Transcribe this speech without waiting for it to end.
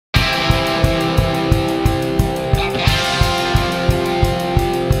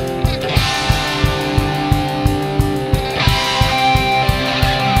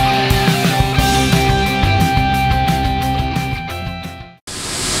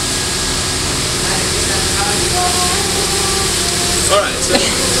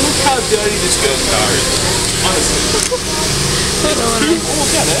Look how dirty this girl's car is. Honestly. I don't want to. Oh,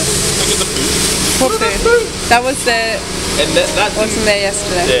 look at it. Look at the food. What food? That was the. And that wasn't there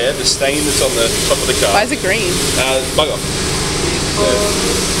yesterday. Yeah, the stain that's on the top of the car. Why is it green? Bug off.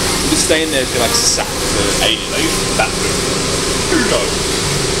 The stain there's been like sat for ages. Like it's that food. Who knows?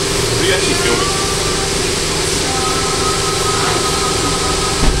 What are you actually filming?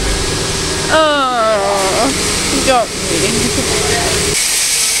 Oh, you got me.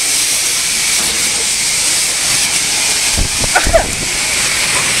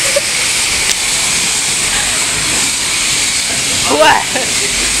 What?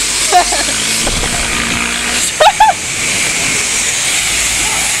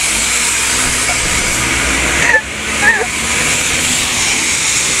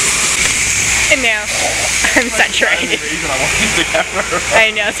 And now I'm saturated.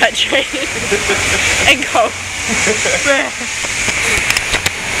 I'm now saturated and cold.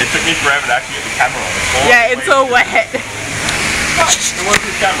 It took me forever to actually get the camera on. Yeah, it's all wet. It wasn't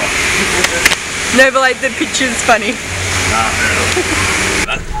the camera. No, but like the picture's funny.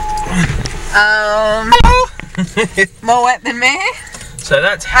 More wet than me. So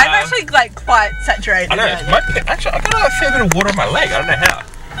that's how. I'm actually like quite saturated. I know. Actually, I got a fair bit of water on my leg. I don't know how.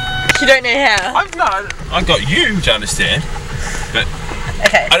 You don't know how. I got you, which I understand, but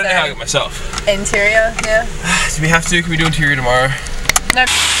okay. I don't know how I got myself. Interior, yeah. Do we have to? Can we do interior tomorrow? No.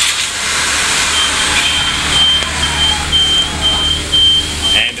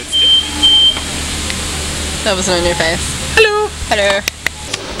 And it's dead. That was on your face. Hello. Hello.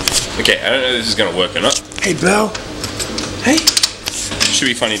 Okay, I don't know if this is gonna work or not. Hey, Belle. Hey. Should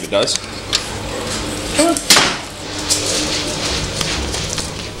be funny if it does. Come on.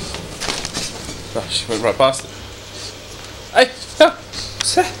 Oh, she went right past it. Hey, no.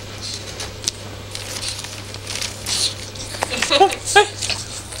 Say. Hey.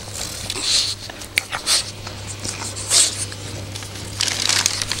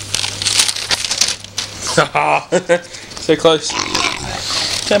 So close.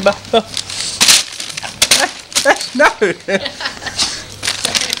 Stand back. Oh. No. It's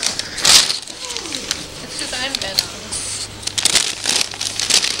because I'm better.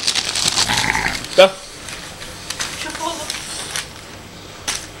 Go.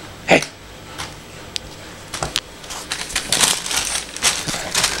 Hey.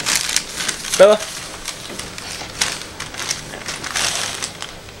 Bella.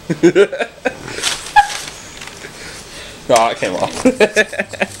 Oh, it came off.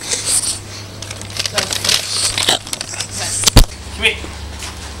 Come here.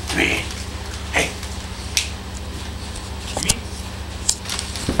 Come here. Hey. Come here.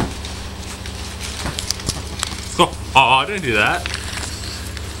 Oh, don't do that.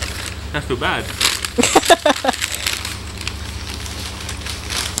 I feel bad.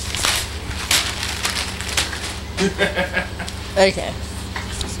 Okay.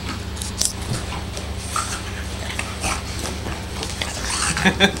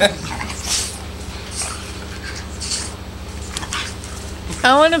 I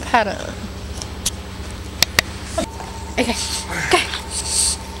want a pattern. Okay. Go.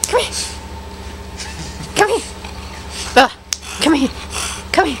 Come here. Come here. Bella, come here.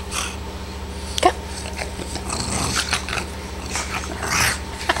 Come here. Come.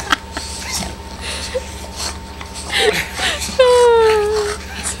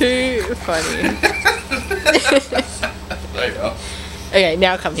 Too funny. There you go. Okay,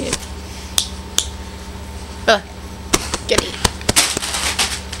 now come here. Bella, get here.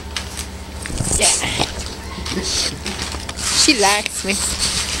 Yeah. She likes me.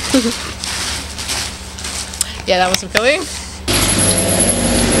 Yeah, that wasn't filming.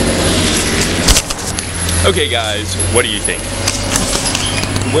 Okay guys, what do you think?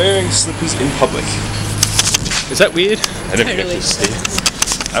 Wearing slippers in public. Is that weird? I don't Totally. see.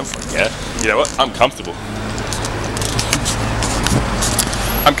 I'm fine, yeah. You know what? I'm comfortable.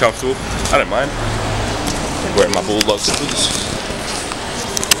 I'm comfortable. I don't mind. Wearing my bulldog slippers.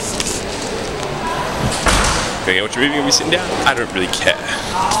 Gonna watch a movie and be sitting down? I don't really care.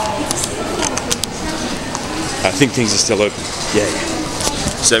 I think things are still open. Yay.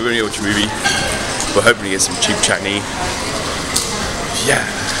 So we're gonna watch a movie. We're hoping to get some cheap Chinese. Yeah.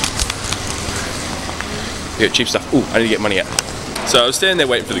 We got cheap stuff. Ooh, I need to get money out. So I was standing there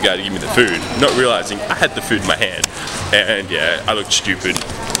waiting for the guy to give me the food, not realizing I had the food in my hand. And yeah, I looked stupid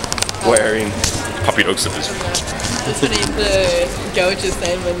wearing puppy dog slippers. That's funny, the girl was just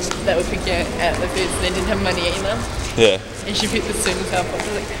saying when they were picking out the foods and they didn't have money either. Yeah. And she picked the students up and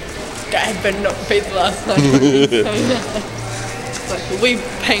was like, I better not pay the last night. It's like, well, we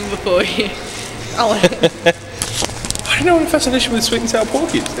paying before you. I want it. don't know what a fascination with sweet and sour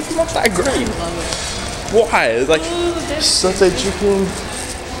pork is. It's not that great. Why? It's like sauteed chicken.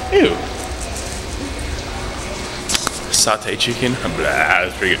 Ew. Sauteed chicken. Blah,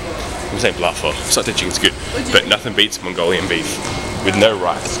 that's pretty good. I'm saying blah for. Sauteed chicken's good, but nothing beats Mongolian beef with no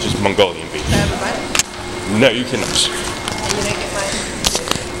rice, just Mongolian beef. Can I have a bite? No, you cannot. You don't get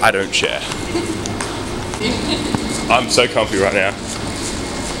mine. I don't share. I'm so comfy right now.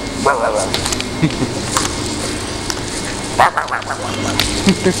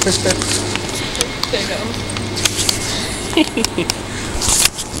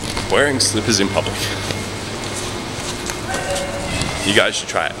 Wearing slippers in public. You guys should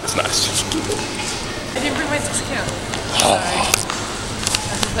try it. It's nice. I didn't bring my discount.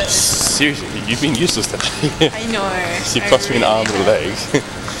 Seriously, you've been useless today. I know. You cost me an arm and a leg.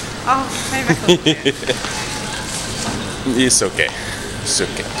 Oh, maybe I can. It's okay. It's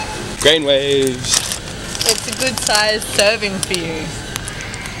okay. Grain waves. It's a good size serving for you.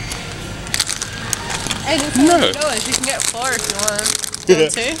 Hey, it's No. $100. You can get 4 if you want. Do you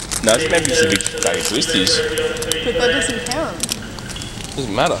want 2? No, it's maybe just a big bag of twisties. But that doesn't count.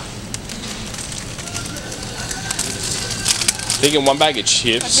 Doesn't matter. Thinking one bag of I was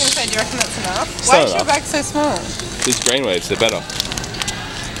chips. going to say, do you reckon that's enough? It's Why not is your enough. bag so small? These grain waves, they're better.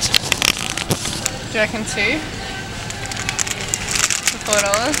 Do you reckon 2? For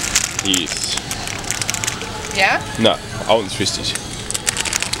 $4? Yes. Yeah? No, I want the twisties.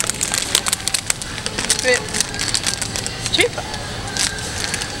 But it's cheaper.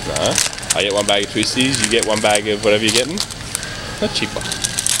 No. I get one bag of twisties, you get one bag of whatever you're getting. Not cheaper.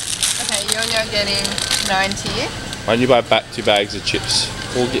 Okay, you're now getting 90. Why don't you buy 2 bags of chips?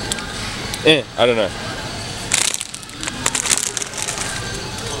 Or get... I don't know.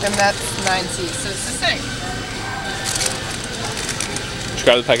 Then that's 90, so it's the same. Just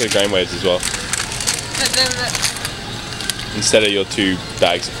grab the packet of grain waves as well. But then Instead of your 2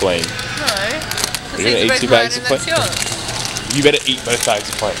 bags of plain. no. You're gonna eat 2 bags of That's plain? yours. You better eat both bags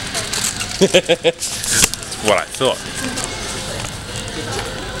of plain. That's what I thought.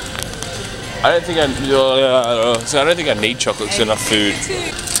 I don't think I need chocolate. It's enough food.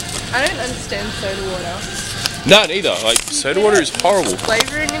 I don't understand soda water. No, neither. Like soda water is horrible.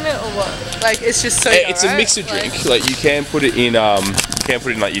 Flavoring in it or what? Like it's just soda. It's a mixed drink. Like you can put it in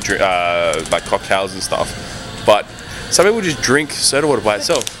like you drink like cocktails and stuff. But some people just drink soda water by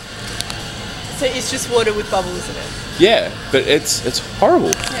itself. So it's just water with bubbles in it. Yeah, but it's horrible.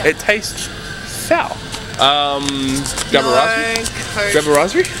 Yeah. It tastes foul. Grab a raspberry. Coke. Grab a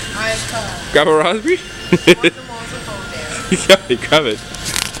raspberry. I can't. Grab a raspberry. I want them all to fall down. You got it. Grab it.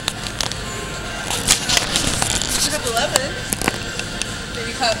 You have 11. Then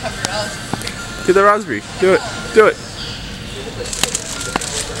you can't have your raspberry. Get the raspberry. Do it. Do it.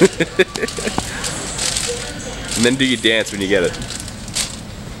 And then do your dance when you get it.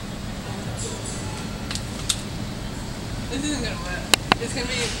 This isn't gonna work. It's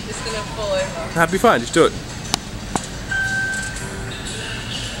gonna fall over. That'd be fine. Just do it.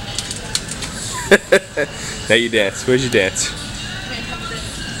 Now you dance. Where's your dance?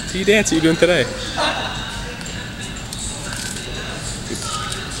 Do you dance? What are you doing today?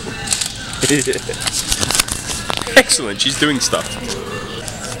 Excellent. She's doing stuff.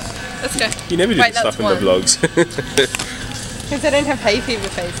 Let's go. You never do Wait, stuff in that's the vlogs. Because I don't have hay fever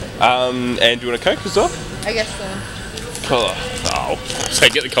faces. And do you want a Coke as well? I guess so. Cola. Oh, so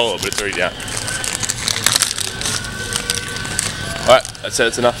get the cola, but it's already down. Alright, I'd say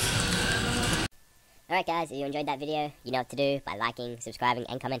that's enough. Alright guys, if you enjoyed that video, you know what to do by liking, subscribing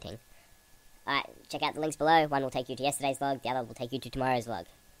and commenting. Alright, check out the links below. One will take you to yesterday's vlog, the other will take you to tomorrow's vlog.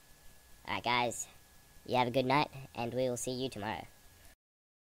 Alright guys, you have a good night, and we will see you tomorrow.